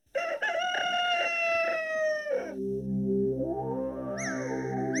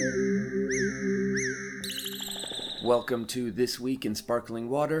Welcome to This Week in Sparkling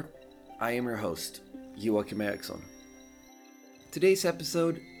Water. I am your host, Joakim Eriksson. Today's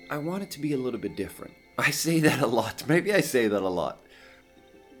episode, I want it to be a little bit different. I say that a lot. Maybe I say that a lot.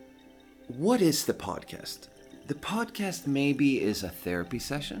 What is the podcast? The podcast maybe is a therapy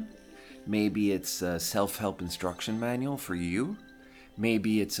session. Maybe it's a self-help instruction manual for you.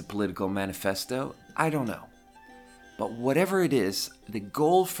 Maybe it's a political manifesto. I don't know. But whatever it is, the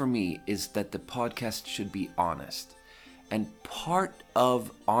goal for me is that the podcast should be honest. And part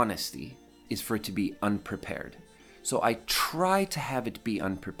of honesty is for it to be unprepared. So I try to have it be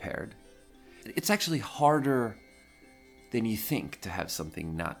unprepared. It's actually harder than you think to have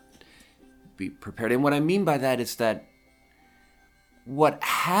something not be prepared. And what I mean by that is that what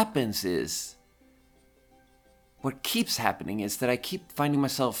keeps happening is that I keep finding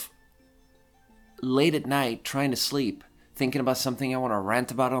myself late at night trying to sleep, thinking about something I want to rant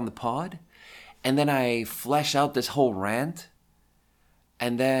about on the pod, and then I flesh out this whole rant,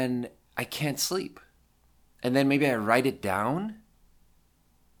 and then I can't sleep. And then maybe I write it down,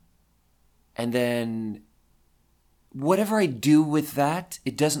 and then whatever I do with that,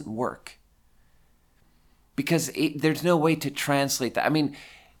 it doesn't work. Because there's no way to translate that. I mean,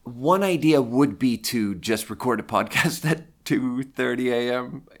 one idea would be to just record a podcast at 2:30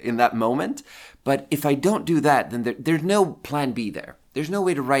 a.m. in that moment. But if I don't do that, then there's no plan B there. There's no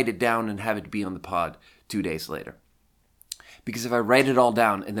way to write it down and have it be on the pod 2 days later. Because if I write it all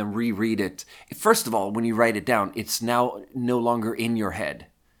down and then reread it, first of all, when you write it down, it's now no longer in your head.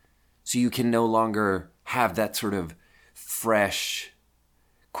 So you can no longer have that sort of fresh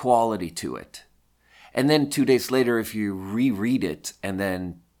quality to it. And then 2 days later, if you reread it and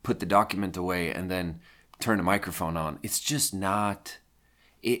then put the document away and then turn the microphone on, it's just not,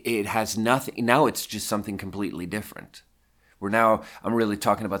 it has nothing. Now it's just something completely different. I'm really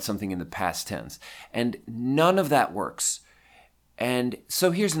talking about something in the past tense. And none of that works. And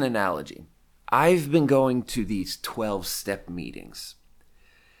so here's an analogy. I've been going to these 12-step meetings,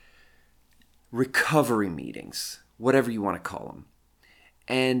 recovery meetings, whatever you want to call them.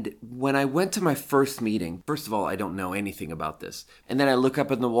 And when I went to my first meeting, first of all, I don't know anything about this. And then I look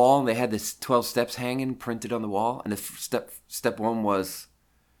up on the wall and they had this 12 steps hanging printed on the wall. And the step one was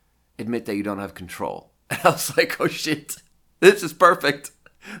admit that you don't have control. And I was like, oh shit, this is perfect.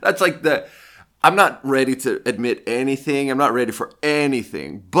 That's like I'm not ready to admit anything. I'm not ready for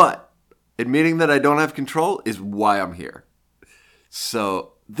anything. But admitting that I don't have control is why I'm here.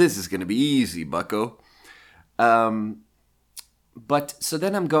 So this is going to be easy, bucko. But so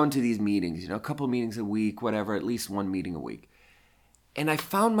then I'm going to these meetings, a couple of meetings a week, whatever, at least one meeting a week. And I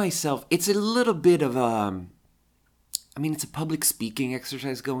found myself, it's a little bit of it's a public speaking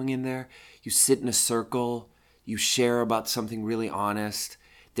exercise going in there. You sit in a circle, you share about something really honest.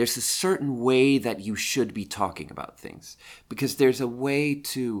 There's a certain way that you should be talking about things because there's a way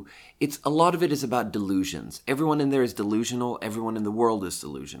a lot of it is about delusions. Everyone in there is delusional. Everyone in the world is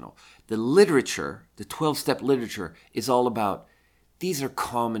delusional. The literature, the 12-step literature is all about these are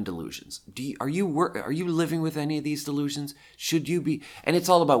common delusions. Are you living with any of these delusions? Should you be? And it's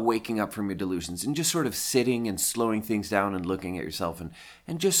all about waking up from your delusions and just sort of sitting and slowing things down and looking at yourself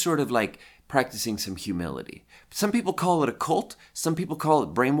and just sort of like practicing some humility. Some people call it a cult. Some people call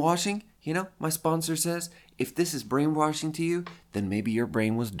it brainwashing. My sponsor says, if this is brainwashing to you, then maybe your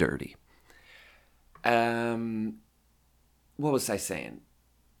brain was dirty. What was I saying?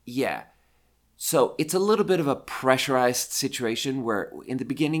 Yeah. So it's a little bit of a pressurized situation where in the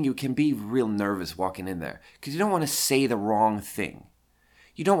beginning you can be real nervous walking in there because you don't want to say the wrong thing.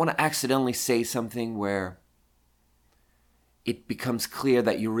 You don't want to accidentally say something where it becomes clear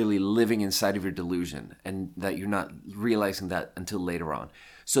that you're really living inside of your delusion and that you're not realizing that until later on.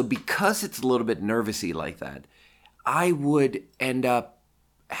 So because it's a little bit nervousy like that, I would end up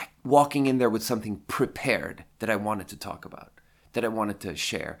walking in there with something prepared that I wanted to talk about, that I wanted to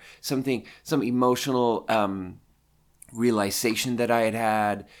share, some emotional realization that I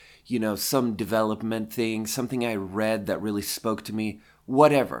had, some development thing, something I read that really spoke to me,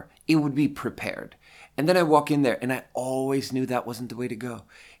 whatever. It would be prepared. And then I walk in there and I always knew that wasn't the way to go.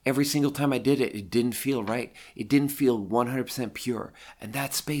 Every single time I did it, it didn't feel right. It didn't feel 100% pure. And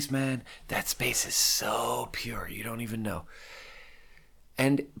that space, man, that space is so pure. You don't even know.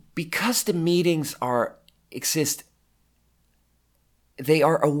 And because the meetings exist, they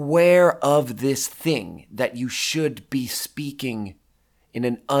are aware of this thing that you should be speaking in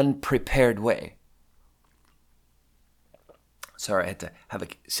an unprepared way. Sorry, I had to have a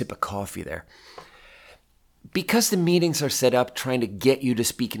sip of coffee there. Because the meetings are set up trying to get you to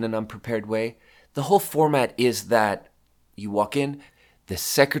speak in an unprepared way, the whole format is that you walk in, The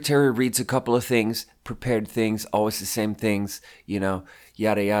secretary reads a couple of things, prepared things, always the same things, yada,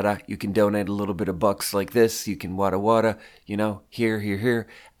 yada. You can donate a little bit of bucks like this. You can wada, here, here, here.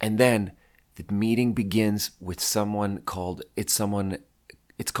 And then the meeting begins with it's called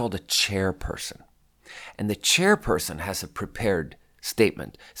a chairperson. And the chairperson has a prepared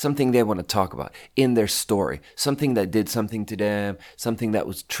statement, something they want to talk about in their story, something that did something to them, something that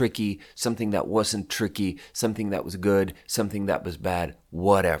was tricky, something that wasn't tricky, something that was good, something that was bad,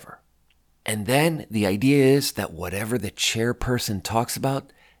 whatever. And then the idea is that whatever the chairperson talks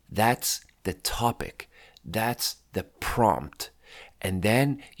about, that's the topic, that's the prompt. And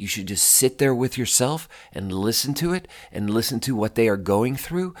then you should just sit there with yourself and listen to it and listen to what they are going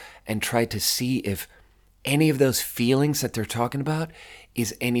through and try to see if any of those feelings that they're talking about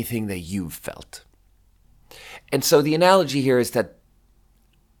is anything that you've felt. And so the analogy here is that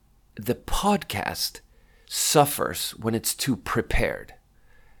the podcast suffers when it's too prepared.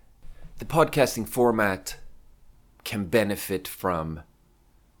 The podcasting format can benefit from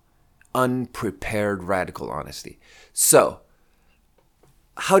unprepared radical honesty. So,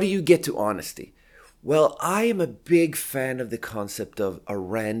 how do you get to honesty? Well, I am a big fan of the concept of a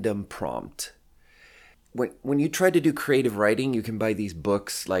random prompt. When you try to do creative writing, you can buy these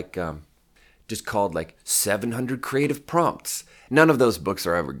books just called 700 Creative Prompts. None of those books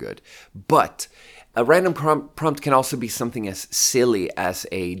are ever good. But a random prompt can also be something as silly as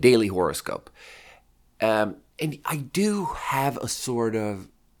a daily horoscope. And I do have a sort of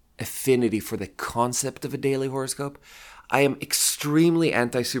affinity for the concept of a daily horoscope. I am extremely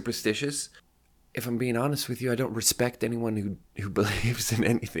anti-superstitious. If I'm being honest with you, I don't respect anyone who believes in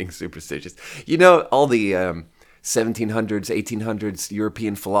anything superstitious. All the 1700s, 1800s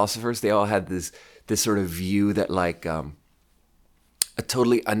European philosophers, they all had this sort of view that a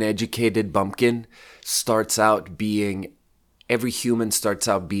totally uneducated bumpkin every human starts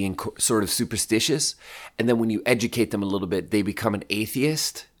out being sort of superstitious. And then when you educate them a little bit, they become an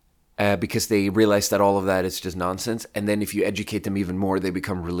atheist because they realize that all of that is just nonsense. And then if you educate them even more, they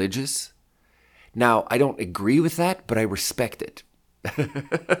become religious. Now, I don't agree with that, but I respect it.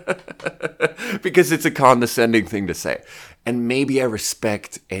 Because it's a condescending thing to say. And maybe I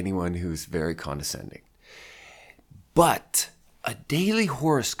respect anyone who's very condescending. But a daily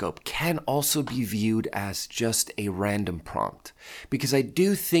horoscope can also be viewed as just a random prompt. Because I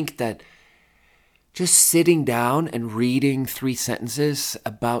do think that just sitting down and reading 3 sentences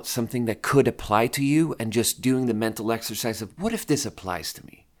about something that could apply to you and just doing the mental exercise of, what if this applies to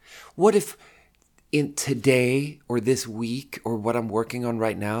me? What if in today or this week or what I'm working on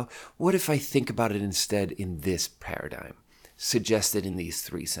right now, what if I think about it instead in this paradigm, suggested in these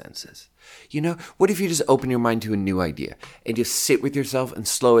 3 sentences? What if you just open your mind to a new idea and just sit with yourself and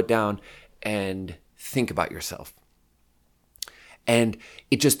slow it down and think about yourself? And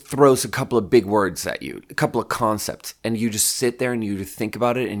it just throws a couple of big words at you, a couple of concepts, and you just sit there and you think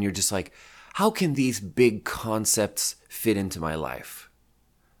about it and you're just like, how can these big concepts fit into my life?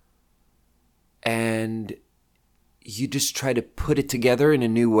 And you just try to put it together in a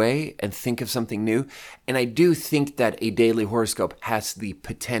new way and think of something new. And I do think that a daily horoscope has the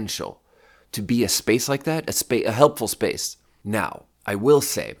potential to be a space like that, a helpful space. Now, I will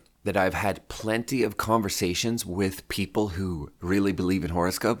say that I've had plenty of conversations with people who really believe in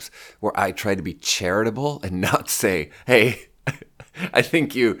horoscopes where I try to be charitable and not say, hey, I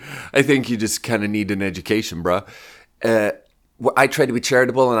think you just kind of need an education, bro. I try to be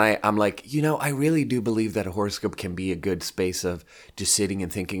charitable, and I'm like, I really do believe that a horoscope can be a good space of just sitting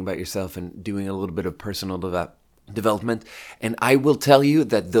and thinking about yourself and doing a little bit of personal development. And I will tell you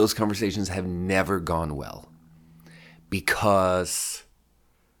that those conversations have never gone well, because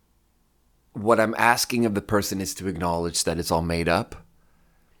what I'm asking of the person is to acknowledge that it's all made up.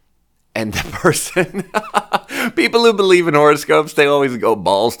 And the person, people who believe in horoscopes, they always go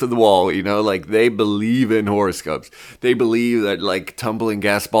balls to the wall, they believe in horoscopes. They believe that tumbling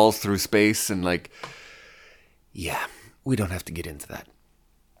gas balls through space and yeah, we don't have to get into that.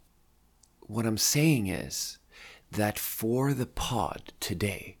 What I'm saying is that for the pod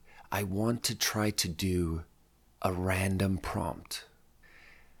today, I want to try to do a random prompt.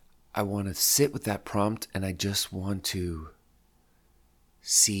 I want to sit with that prompt and I just want to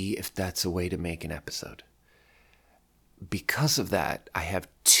see if that's a way to make an episode. Because of that, I have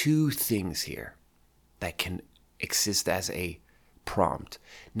 2 things here that can exist as a prompt.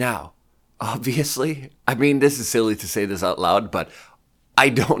 Now, obviously, this is silly to say this out loud, but I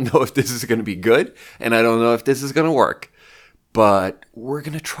don't know if this is going to be good, and I don't know if this is going to work, but we're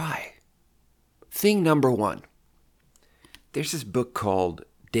going to try. Thing number 1. There's this book called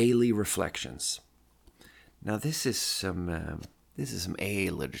Daily Reflections. Now, this is some This is some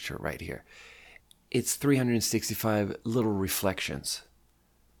AA literature right here. It's 365 little reflections.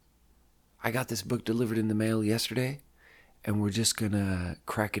 I got this book delivered in the mail yesterday, and we're just going to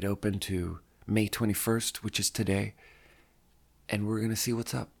crack it open to May 21st, which is today, and we're going to see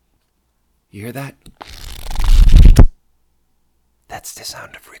what's up. You hear that? That's the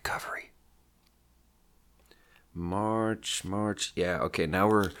sound of recovery. March. Yeah, okay, now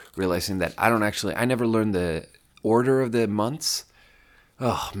we're realizing that I never learned the order of the months.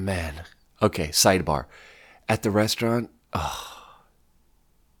 Oh, man. Okay, sidebar. At the restaurant,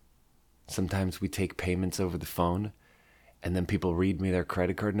 sometimes we take payments over the phone, and then people read me their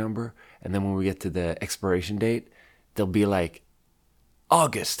credit card number, and then when we get to the expiration date, they'll be like,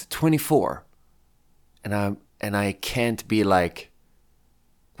 August 24. And I can't be like,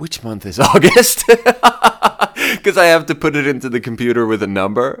 which month is August? Because I have to put it into the computer with a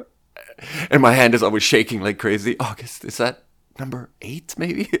number, and my hand is always shaking like crazy. August, is that number 8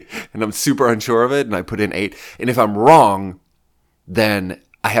 maybe? And I'm super unsure of it, and I put in 8. And if I'm wrong, then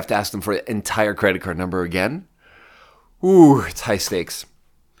I have to ask them for the entire credit card number again. Ooh, it's high stakes.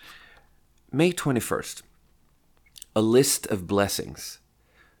 May 21st. A list of blessings.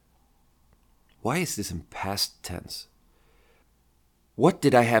 Why is this in past tense? What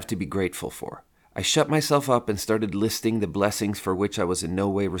did I have to be grateful for? I shut myself up and started listing the blessings for which I was in no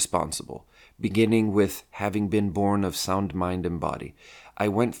way responsible, beginning with having been born of sound mind and body. I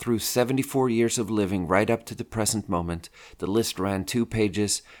went through 74 years of living right up to the present moment. The list ran 2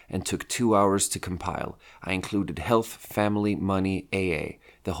 pages and took 2 hours to compile. I included health, family, money, AA,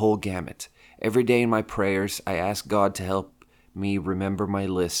 the whole gamut. Every day in my prayers, I asked God to help me remember my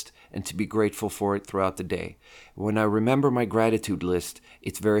list and to be grateful for it throughout the day. When I remember my gratitude list,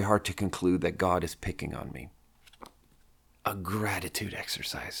 it's very hard to conclude that God is picking on me. A gratitude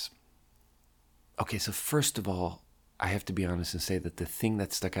exercise. Okay, so first of all, I have to be honest and say that the thing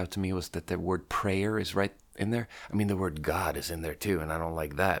that stuck out to me was that the word prayer is right in there. I mean, the word God is in there too, and I don't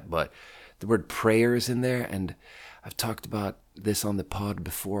like that, but the word prayer is in there, and I've talked about this on the pod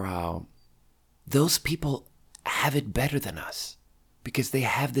before, how those people have it better than us because they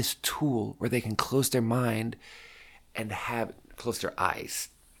have this tool where they can close their mind and close their eyes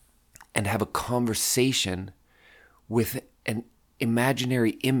and have a conversation with an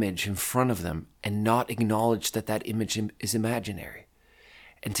imaginary image in front of them and not acknowledge that that image is imaginary,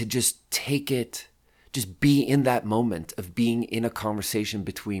 and to just take it, just be in that moment of being in a conversation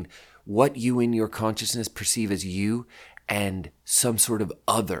between what you in your consciousness perceive as you and some sort of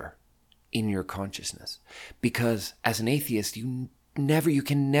other in your consciousness. Because as an atheist, you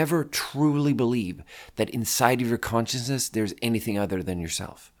can never truly believe that inside of your consciousness there's anything other than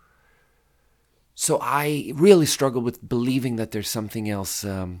yourself. So I really struggle with believing that there's something else.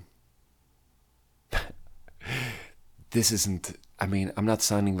 I'm not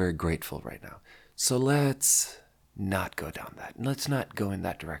sounding very grateful right now. So let's not go down that. Let's not go in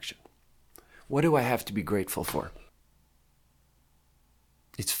that direction. What do I have to be grateful for?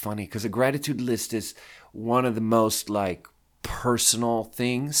 It's funny because a gratitude list is one of the most personal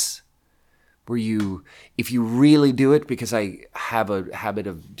things where if you really do it, because I have a habit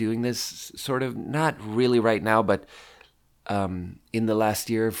of doing this sort of, not really right now, but in the last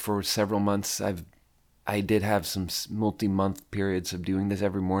year for several months, I did have some multi-month periods of doing this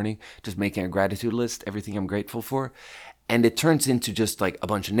every morning, just making a gratitude list, everything I'm grateful for. And it turns into just a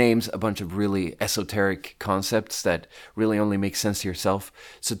bunch of names, a bunch of really esoteric concepts that really only make sense to yourself.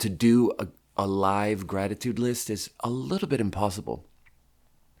 So to do a live gratitude list is a little bit impossible.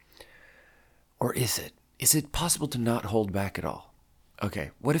 Or is it? Is it possible to not hold back at all?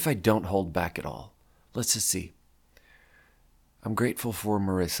 Okay, what if I don't hold back at all? Let's just see. I'm grateful for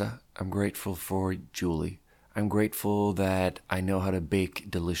Marissa. I'm grateful for Julie. I'm grateful that I know how to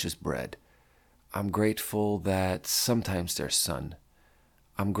bake delicious bread. I'm grateful that sometimes there's sun.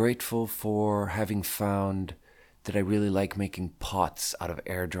 I'm grateful for having found that I really like making pots out of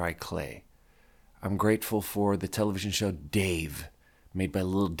air-dry clay. I'm grateful for the television show Dave, made by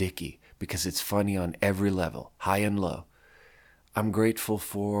Lil Dicky, because it's funny on every level, high and low. I'm grateful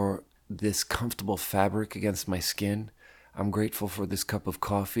for this comfortable fabric against my skin. I'm grateful for this cup of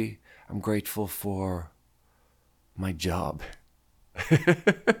coffee. I'm grateful for my job.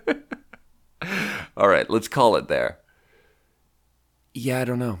 All right, let's call it there. Yeah, I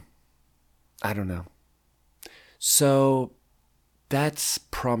don't know. So that's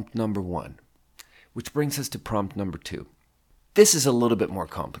prompt number 1, which brings us to prompt number 2. This is a little bit more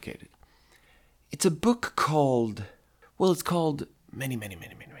complicated. It's a book called, it's called many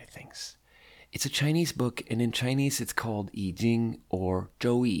things. It's a Chinese book, and in Chinese it's called I Ching or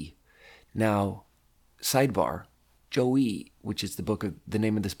Zhou Yi. Now, sidebar, Joey, which is the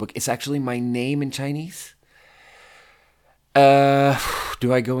name of this book. It's actually my name in Chinese.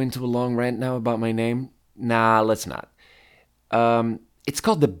 Do I go into a long rant now about my name? Nah, let's not. It's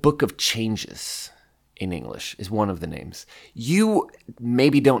called the Book of Changes in English, is one of the names. You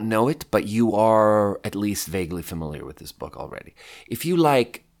maybe don't know it, but you are at least vaguely familiar with this book already. If you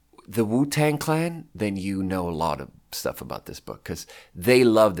like the Wu-Tang Clan, then you know a lot of stuff about this book because they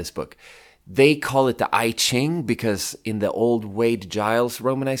love this book. They call it the I Ching because in the old Wade Giles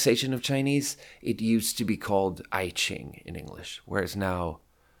romanization of Chinese, it used to be called I Ching in English, whereas now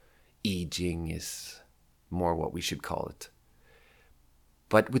I Ching is more what we should call it.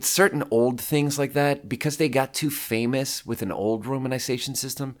 But with certain old things like that, because they got too famous with an old romanization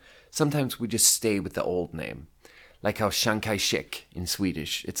system, sometimes we just stay with the old name. Like how Chiang Kai-shek in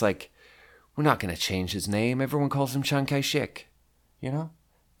Swedish. It's like, we're not going to change his name. Everyone calls him Chiang Kai-shek. You know?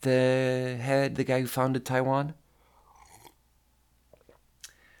 The guy who founded Taiwan.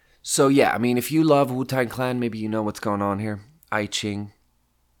 So yeah, I mean, if you love Wu-Tang Clan, maybe you know what's going on here. I Ching.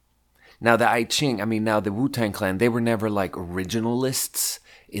 Now the I Ching, the Wu-Tang Clan, they were never like originalists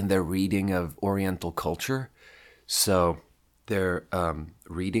in their reading of Oriental culture. So their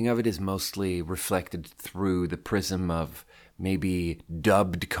reading of it is mostly reflected through the prism of maybe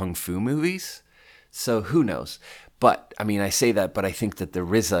dubbed kung fu movies. So who knows? But, I say that, but I think that the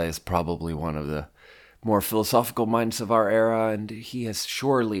RZA is probably one of the more philosophical minds of our era, and he has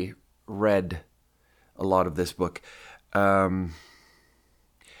surely read a lot of this book. Now,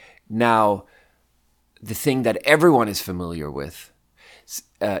 the thing that everyone is familiar with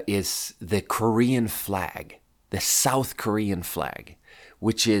is the Korean flag, the South Korean flag,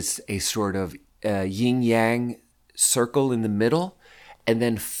 which is a sort of yin-yang circle in the middle, and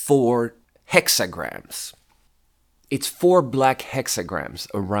then 4 hexagrams. It's 4 black hexagrams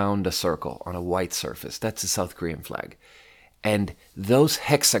around a circle on a white surface. That's the South Korean flag. And those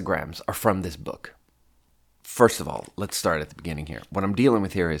hexagrams are from this book. First of all, let's start at the beginning here. What I'm dealing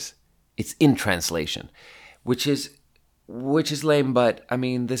with here is it's in translation, which is lame, but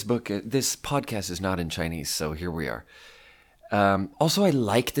this podcast is not in Chinese, so here we are. Also, I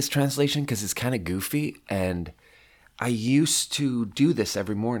like this translation because it's kind of goofy, and I used to do this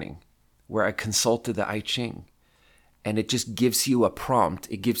every morning where I consulted the I Ching. And it just gives you a prompt.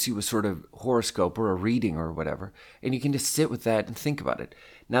 It gives you a sort of horoscope or a reading or whatever. And you can just sit with that and think about it.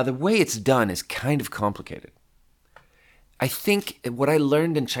 Now, the way it's done is kind of complicated. I think what I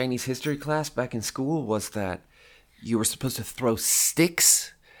learned in Chinese history class back in school was that you were supposed to throw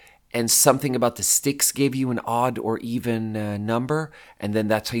sticks, and something about the sticks gave you an odd or even number, and then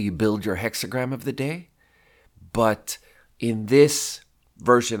that's how you build your hexagram of the day. But in this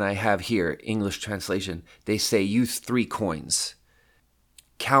version I have here, English translation, they say use 3 coins.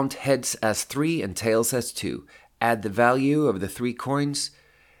 Count heads as 3 and tails as 2. Add the value of the 3 coins,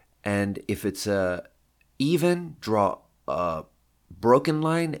 and if it's even, draw a broken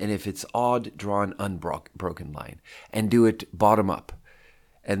line, and if it's odd, draw an unbroken line. And do it bottom up.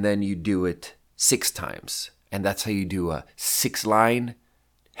 And then you do it 6 times. And that's how you do a 6-line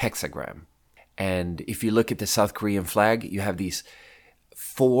hexagram. And if you look at the South Korean flag, you have these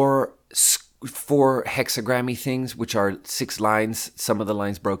 4 hexagrammy things, which are 6 lines, some of the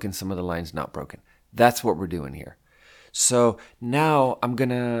lines broken, some of the lines not broken. That's what we're doing here. So now I'm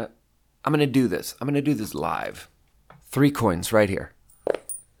gonna do this. I'm gonna do this live. 3 coins right here.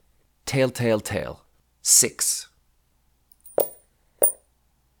 Tail, tail, tail. 6.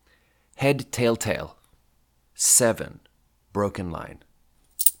 Head, tail, tail. 7. Broken line.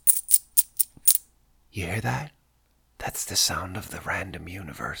 You hear that? That's the sound of the random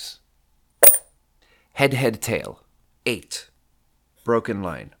universe. Head, head, tail. 8. Broken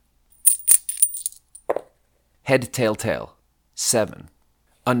line. Head, tail, tail. 7.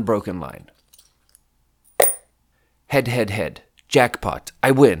 Unbroken line. Head, head, head. Jackpot.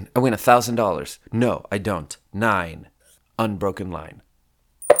 I win. I win $1,000. No, I don't. 9. Unbroken line.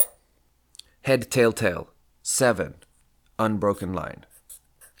 Head, tail, tail. 7. Unbroken line.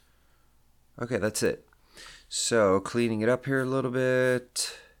 Okay, that's it. So, cleaning it up here a little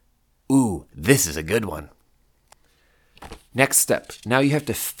bit. Ooh, this is a good one. Next step. Now you have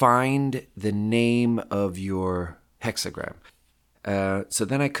to find the name of your hexagram. So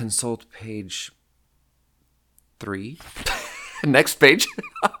then I consult page 3. Next page.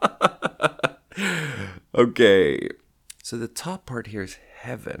 Okay. So the top part here is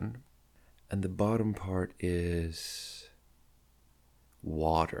heaven, and the bottom part is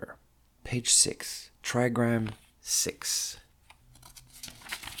water. Page 6. Trigram 6.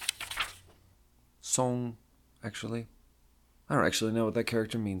 Song, actually. I don't actually know what that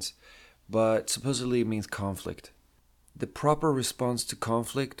character means, but supposedly it means conflict. The proper response to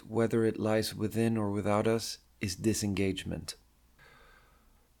conflict, whether it lies within or without us, is disengagement.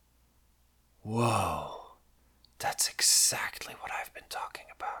 Whoa, that's exactly what I've been talking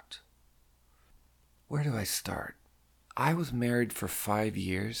about. Where do I start? I was married for 5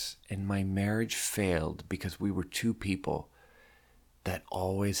 years, and my marriage failed because we were two people that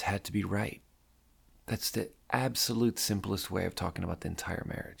always had to be right. That's the absolute simplest way of talking about the entire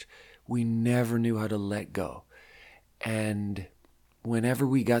marriage. We never knew how to let go. And whenever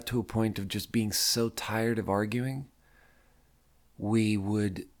we got to a point of just being so tired of arguing, we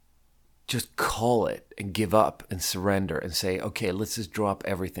would just call it and give up and surrender and say, okay, let's just drop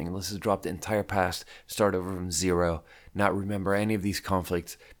everything. Let's just drop the entire past, start over from zero, not remember any of these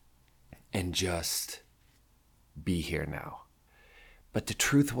conflicts, and just be here now. But the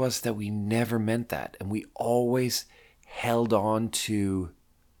truth was that we never meant that. And we always held on to,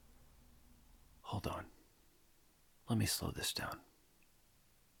 hold on. Let me slow this down.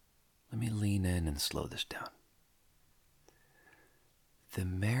 Let me lean in and slow this down. The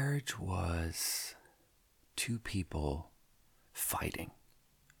marriage was two people fighting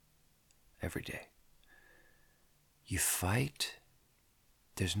every day. You fight,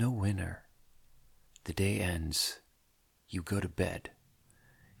 there's no winner. The day ends, you go to bed.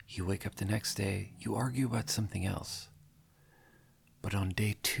 You wake up the next day, you argue about something else. But on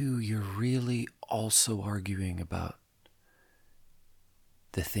day 2, you're really also arguing about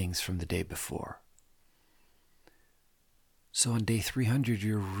the things from the day before. So on day 300,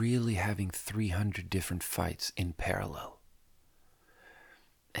 you're really having 300 different fights in parallel.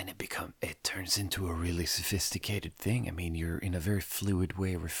 And it turns into a really sophisticated thing. I mean, you're in a very fluid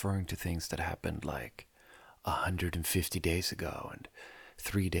way referring to things that happened like 150 days ago and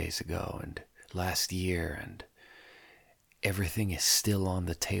 3 days ago and last year, and everything is still on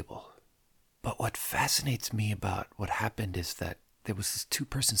the table. But what fascinates me about what happened is that there was this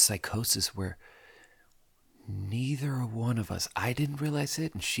two-person psychosis where neither one of us, I didn't realize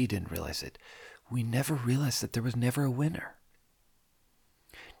it and she didn't realize it. We never realized that there was never a winner.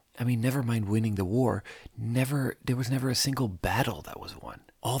 I mean, never mind winning the war, there was never a single battle that was won.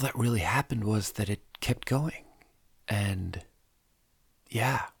 All that really happened was that it kept going. And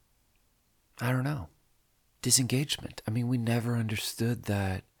yeah, I don't know. Disengagement. I mean, we never understood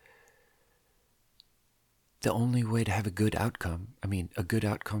that the only way to have a good outcome, a good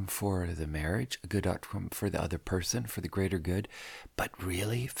outcome for the marriage, a good outcome for the other person, for the greater good, but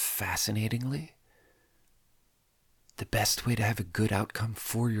really, fascinatingly, the best way to have a good outcome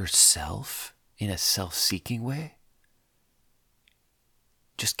for yourself in a self-seeking way,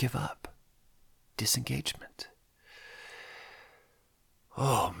 just give up. Disengagement.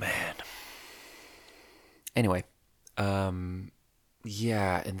 Oh, man. Anyway,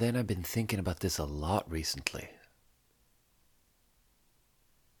 yeah, and then I've been thinking about this a lot recently.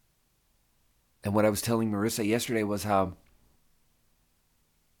 And what I was telling Marissa yesterday was how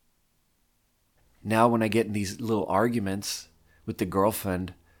now when I get in these little arguments with the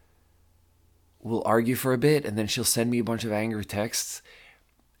girlfriend, we'll argue for a bit and then she'll send me a bunch of angry texts.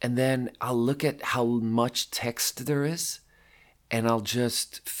 And then I'll look at how much text there is and I'll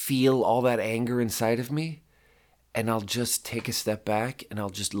just feel all that anger inside of me. And I'll just take a step back and I'll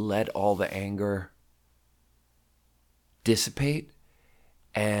just let all the anger dissipate.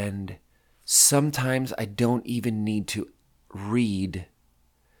 And sometimes I don't even need to read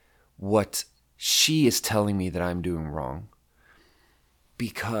what she is telling me that I'm doing wrong.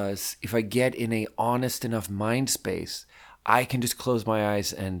 Because if I get in a honest enough mind space, I can just close my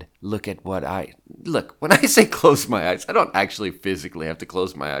eyes and look at when I say close my eyes, I don't actually physically have to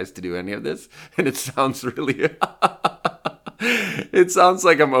close my eyes to do any of this. And it sounds really, it sounds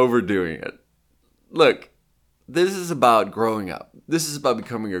like I'm overdoing it. Look, this is about growing up. This is about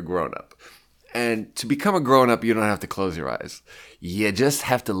becoming a grown-up. And to become a grown-up, you don't have to close your eyes. You just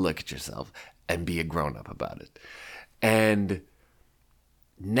have to look at yourself and be a grown-up about it. And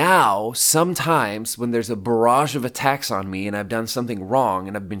now, sometimes when there's a barrage of attacks on me and I've done something wrong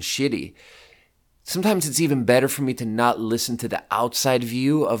and I've been shitty, sometimes it's even better for me to not listen to the outside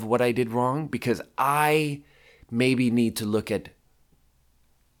view of what I did wrong, because I maybe need to look at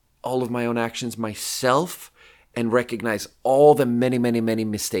all of my own actions myself and recognize all the many, many, many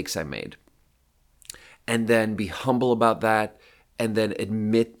mistakes I made. And then be humble about that and then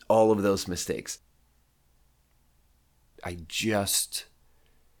admit all of those mistakes. I just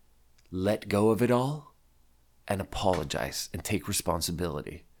let go of it all and apologize and take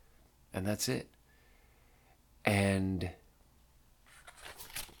responsibility. And that's it. And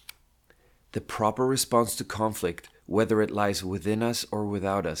the proper response to conflict, whether it lies within us or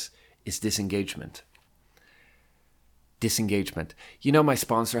without us, is disengagement. disengagement. You know, my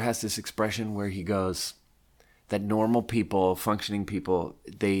sponsor has this expression where he goes that normal people, functioning people,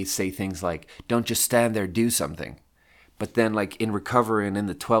 they say things like, don't just stand there, do something. But then like in recovery and in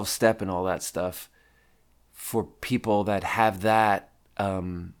the 12 step and all that stuff, for people that have that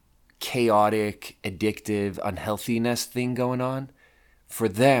chaotic, addictive, unhealthiness thing going on, for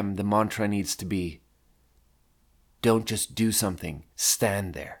them, the mantra needs to be, don't just do something,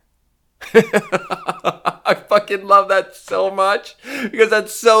 stand there. I fucking love that so much because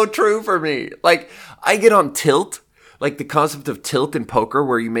that's so true for me. Like, I get on tilt, like the concept of tilt in poker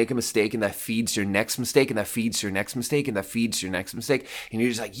where you make a mistake and that feeds your next mistake and that feeds your next mistake and that feeds your next mistake. And you're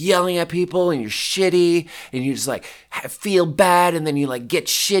just like yelling at people and you're shitty and you just like feel bad and then you like get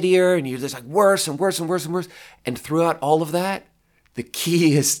shittier and you're just like worse and worse and worse and worse. And throughout all of that, the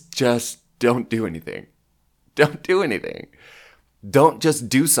key is just don't do anything. Don't do anything. Don't just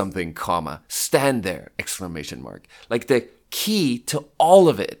do something, comma, stand there, exclamation mark. Like the key to all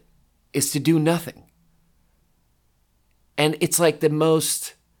of it is to do nothing. And it's like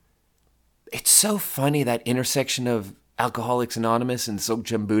it's so funny, that intersection of Alcoholics Anonymous and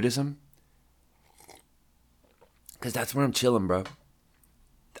Dzogchen Buddhism. Because that's where I'm chilling, bro.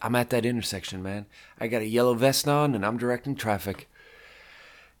 I'm at that intersection, man. I got a yellow vest on and I'm directing traffic.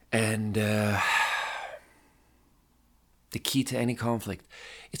 And the key to any conflict,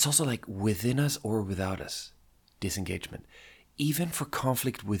 it's also like within us or without us, disengagement. Even for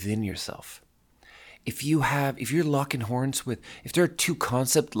conflict within yourself. If you're locking horns with, if there are two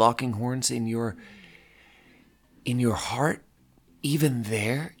concept locking horns in your heart,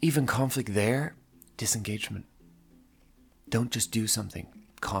 even conflict there, disengagement. Don't just do something,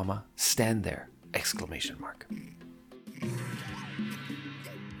 comma, stand there, exclamation mark.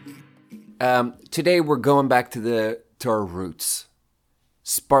 Today we're going back to our roots.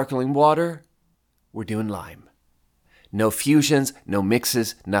 Sparkling water, we're doing lime. No fusions, no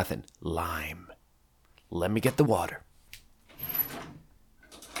mixes, nothing. Lime. Let me get the water.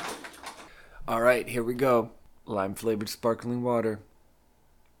 All right, here we go. Lime flavored sparkling water.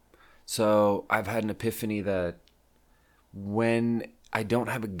 So I've had an epiphany that when I don't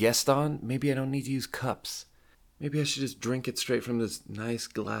have a guest on, maybe I don't need to use cups. Maybe I should just drink it straight from this nice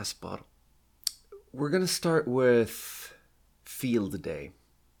glass bottle. We're going to start with Field Day.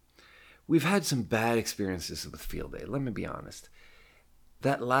 We've had some bad experiences with Field Day, let me be honest.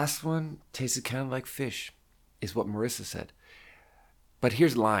 That last one tasted kind of like fish, is what Marissa said. But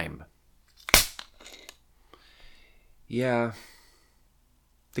here's lime. Yeah.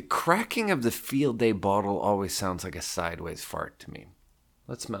 The cracking of the Field Day bottle always sounds like a sideways fart to me.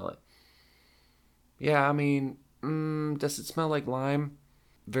 Let's smell it. Yeah, I mean, does it smell like lime?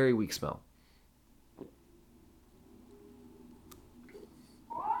 Very weak smell.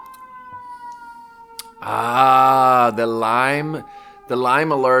 Ah, the lime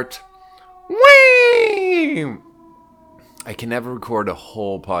alert. Whee! I can never record a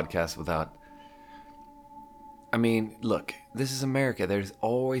whole podcast without. I mean, look, this is America. There's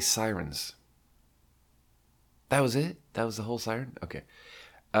always sirens. That was it? That was the whole siren? Okay.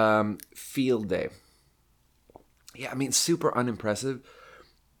 Field Day. Yeah, I mean, super unimpressive.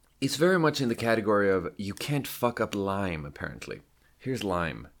 It's very much in the category of you can't fuck up lime, apparently. Here's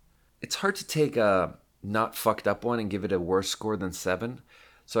lime. It's hard to take a not fucked up one and give it a worse score than 7.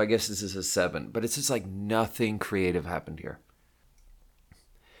 So I guess this is a 7. But it's just like nothing creative happened here.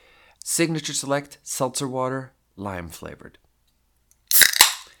 Signature Select, seltzer water, lime flavored.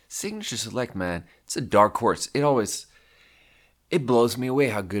 Signature Select, man, it's a dark horse. It blows me away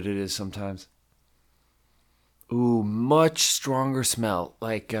how good it is sometimes. Ooh, much stronger smell.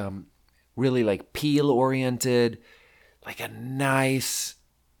 Like, really like peel oriented. Like a nice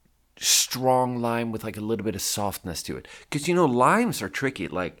strong lime with like a little bit of softness to it. Because, limes are tricky.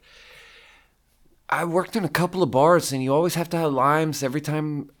 Like, I worked in a couple of bars and you always have to have limes every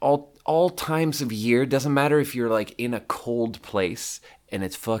time, all times of year. Doesn't matter if you're like in a cold place and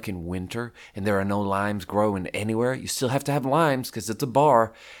it's fucking winter and there are no limes growing anywhere. You still have to have limes because it's a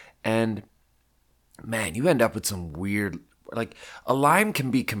bar. And man, you end up with some weird, like a lime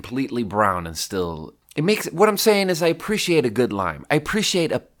can be completely brown and still... What I'm saying is I appreciate a good lime. I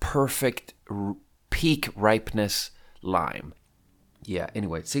appreciate a perfect peak ripeness lime. Yeah,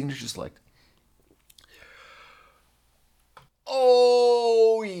 anyway, Signature Select.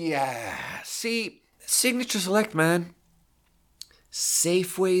 Oh, yeah. See, Signature Select, man.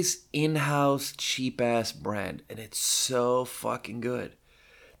 Safeway's in-house cheap-ass brand. And it's so fucking good.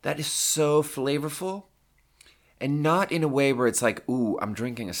 That is so flavorful. And not in a way where it's like, ooh, I'm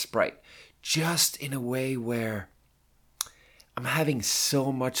drinking a Sprite. Just in a way where I'm having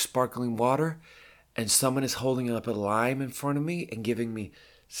so much sparkling water and someone is holding up a lime in front of me and giving me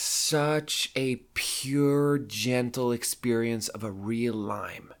such a pure, gentle experience of a real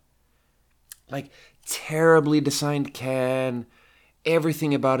lime. Like, terribly designed can.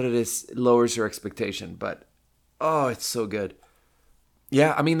 Everything about it lowers your expectation, but oh, it's so good.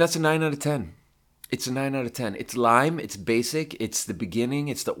 Yeah, I mean, that's a 9 out of 10. It's a 9 out of 10. It's lime, it's basic, it's the beginning,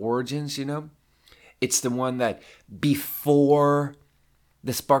 it's the origins, you know? It's the one that before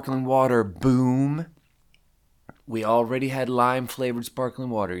the sparkling water boom, we already had lime-flavored sparkling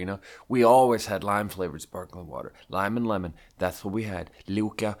water, you know? We always had lime-flavored sparkling water. Lime and lemon, that's what we had.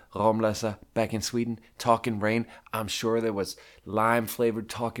 Luca, Romlösa, back in Sweden. Talking Rain, I'm sure there was lime-flavored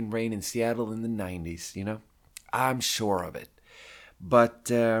Talking Rain in Seattle in the 90s, you know? I'm sure of it. But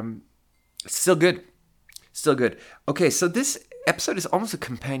still good. Still good. Okay, so this episode is almost a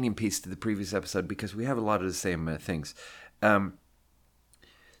companion piece to the previous episode because we have a lot of the same things.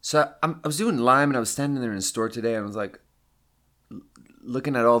 So I was doing lime, and I was standing there in the store today, and I was like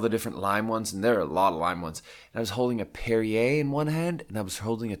looking at all the different lime ones, and there are a lot of lime ones. And I was holding a Perrier in one hand, and I was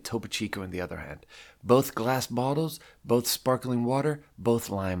holding a Topo Chico in the other hand. Both glass bottles, both sparkling water,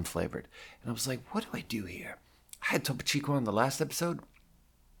 both lime flavored. And I was like, what do I do here? I had Topo Chico on the last episode.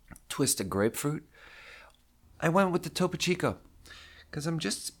 Twist of grapefruit. I went with the Topo Chico because I'm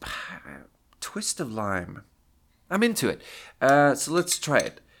just twist of lime. I'm into it. So let's try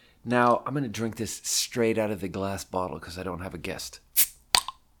it. Now, I'm going to drink this straight out of the glass bottle because I don't have a guest.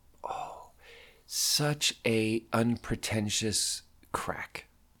 Oh, such a unpretentious crack.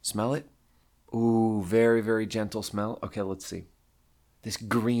 Smell it? Ooh, very, very gentle smell. Okay, let's see. This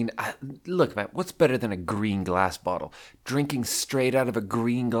green... look, man, what's better than a green glass bottle? Drinking straight out of a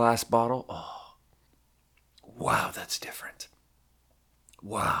green glass bottle? Oh, wow, that's different.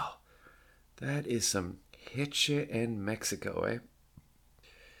 Wow. That is some hitcha in Mexico, eh?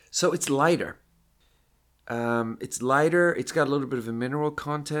 So it's lighter. It's lighter. It's got a little bit of a mineral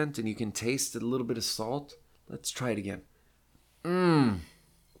content, and you can taste a little bit of salt. Let's try it again.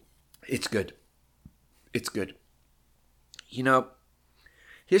 It's good. It's good. You know,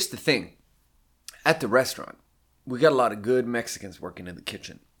 here's the thing. At the restaurant, we got a lot of good Mexicans working in the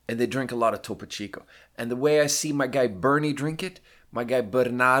kitchen, and they drink a lot of Topo Chico. And the way I see my guy Bernie drink it, my guy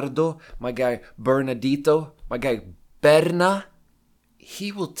Bernardo, my guy Bernardito, my guy Berna,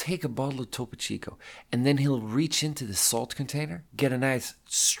 he will take a bottle of Topo Chico, and then he'll reach into the salt container, get a nice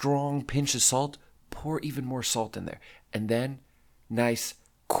strong pinch of salt, pour even more salt in there, and then nice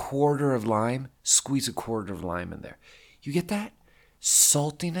quarter of lime, squeeze a quarter of lime in there. You get that?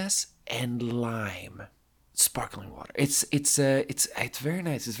 Saltiness and lime. Sparkling water. It's very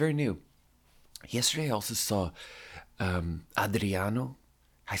nice. It's very new. Yesterday I also saw Adriano.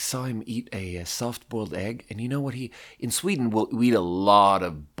 I saw him eat a soft-boiled egg, and you know what in Sweden, we eat a lot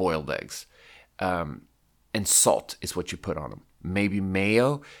of boiled eggs, and salt is what you put on them. Maybe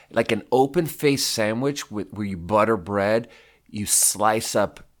mayo, like an open-faced sandwich where you butter bread, you slice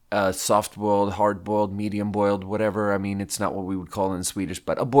up soft-boiled, hard-boiled, medium-boiled, whatever. I mean, it's not what we would call it in Swedish,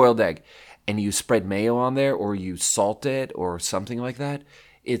 but a boiled egg, and you spread mayo on there, or you salt it, or something like that.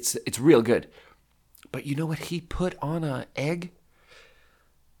 It's real good. But you know what he put on an egg?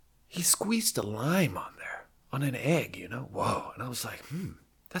 He squeezed a lime on there, on an egg, you know? Whoa. And I was like,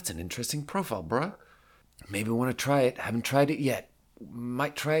 that's an interesting profile, bruh. Maybe I want to try it. Haven't tried it yet.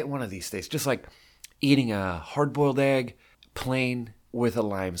 Might try it one of these days. Just like eating a hard-boiled egg, plain, with a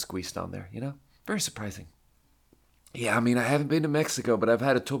lime squeezed on there, you know? Very surprising. Yeah, I mean, I haven't been to Mexico, but I've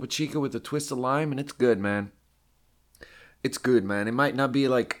had a Topo Chico with a twist of lime, and it's good, man. It's good, man. It might not be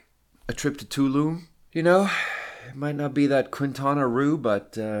like a trip to Tulum, you know? It might not be that Quintana Roo,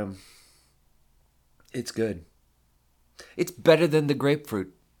 but it's good. It's better than the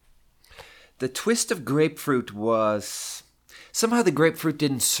grapefruit. The twist of grapefruit was... somehow the grapefruit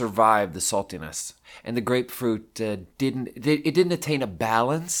didn't survive the saltiness. And the grapefruit didn't attain a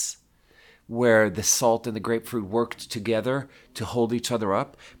balance where the salt and the grapefruit worked together to hold each other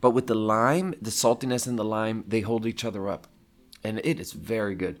up. But with the lime, the saltiness and the lime, they hold each other up. And it is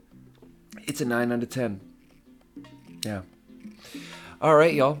very good. It's a 9 out of 10. Yeah. All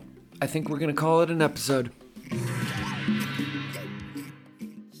right, y'all. I think we're going to call it an episode.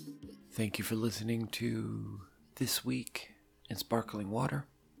 Thank you for listening to This Week in Sparkling Water.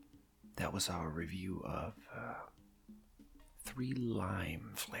 That was our review of 3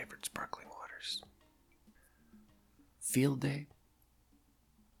 lime-flavored sparkling waters. Field Day,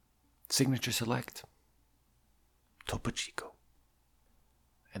 Signature Select, Topo Chico.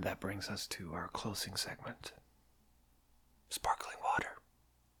 And that brings us to our closing segment. Sparkling water,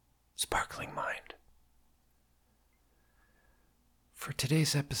 sparkling mind. For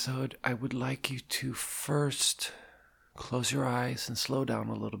today's episode, I would like you to first close your eyes and slow down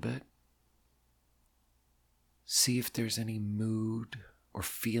a little bit. See if there's any mood or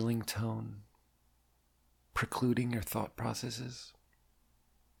feeling tone precluding your thought processes.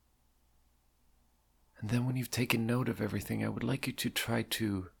 And then when you've taken note of everything, I would like you to try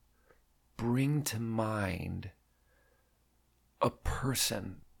to bring to mind a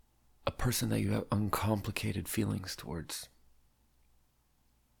person that you have uncomplicated feelings towards,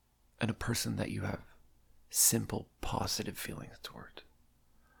 and a person that you have simple, positive feelings toward.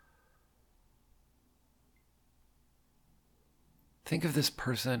 Think of this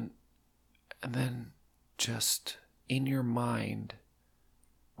person and then just in your mind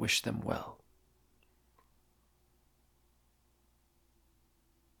wish them well.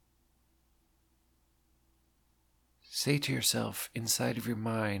 Say to yourself inside of your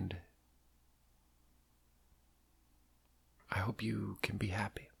mind, I hope you can be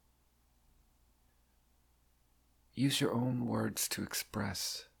happy. Use your own words to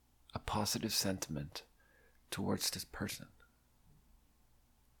express a positive sentiment towards this person.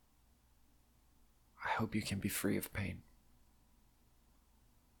 I hope you can be free of pain.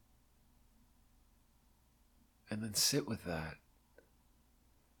 And then sit with that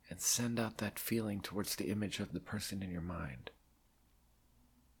and send out that feeling towards the image of the person in your mind.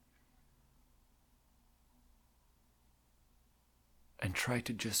 And try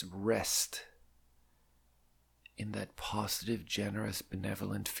to just rest in that positive, generous,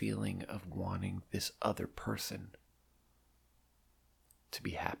 benevolent feeling of wanting this other person to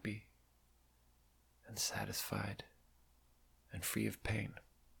be happy and satisfied and free of pain.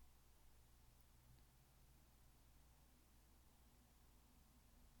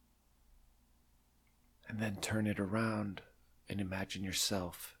 And then turn it around and imagine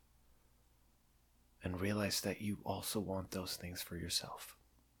yourself and realize that you also want those things for yourself.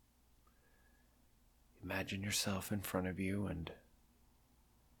 Imagine yourself in front of you and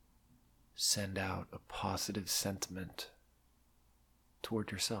send out a positive sentiment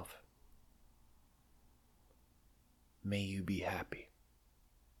toward yourself. May you be happy.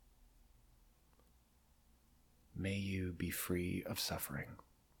 May you be free of suffering.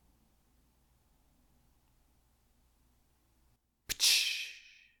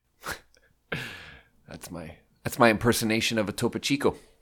 That's my impersonation of a Topo Chico.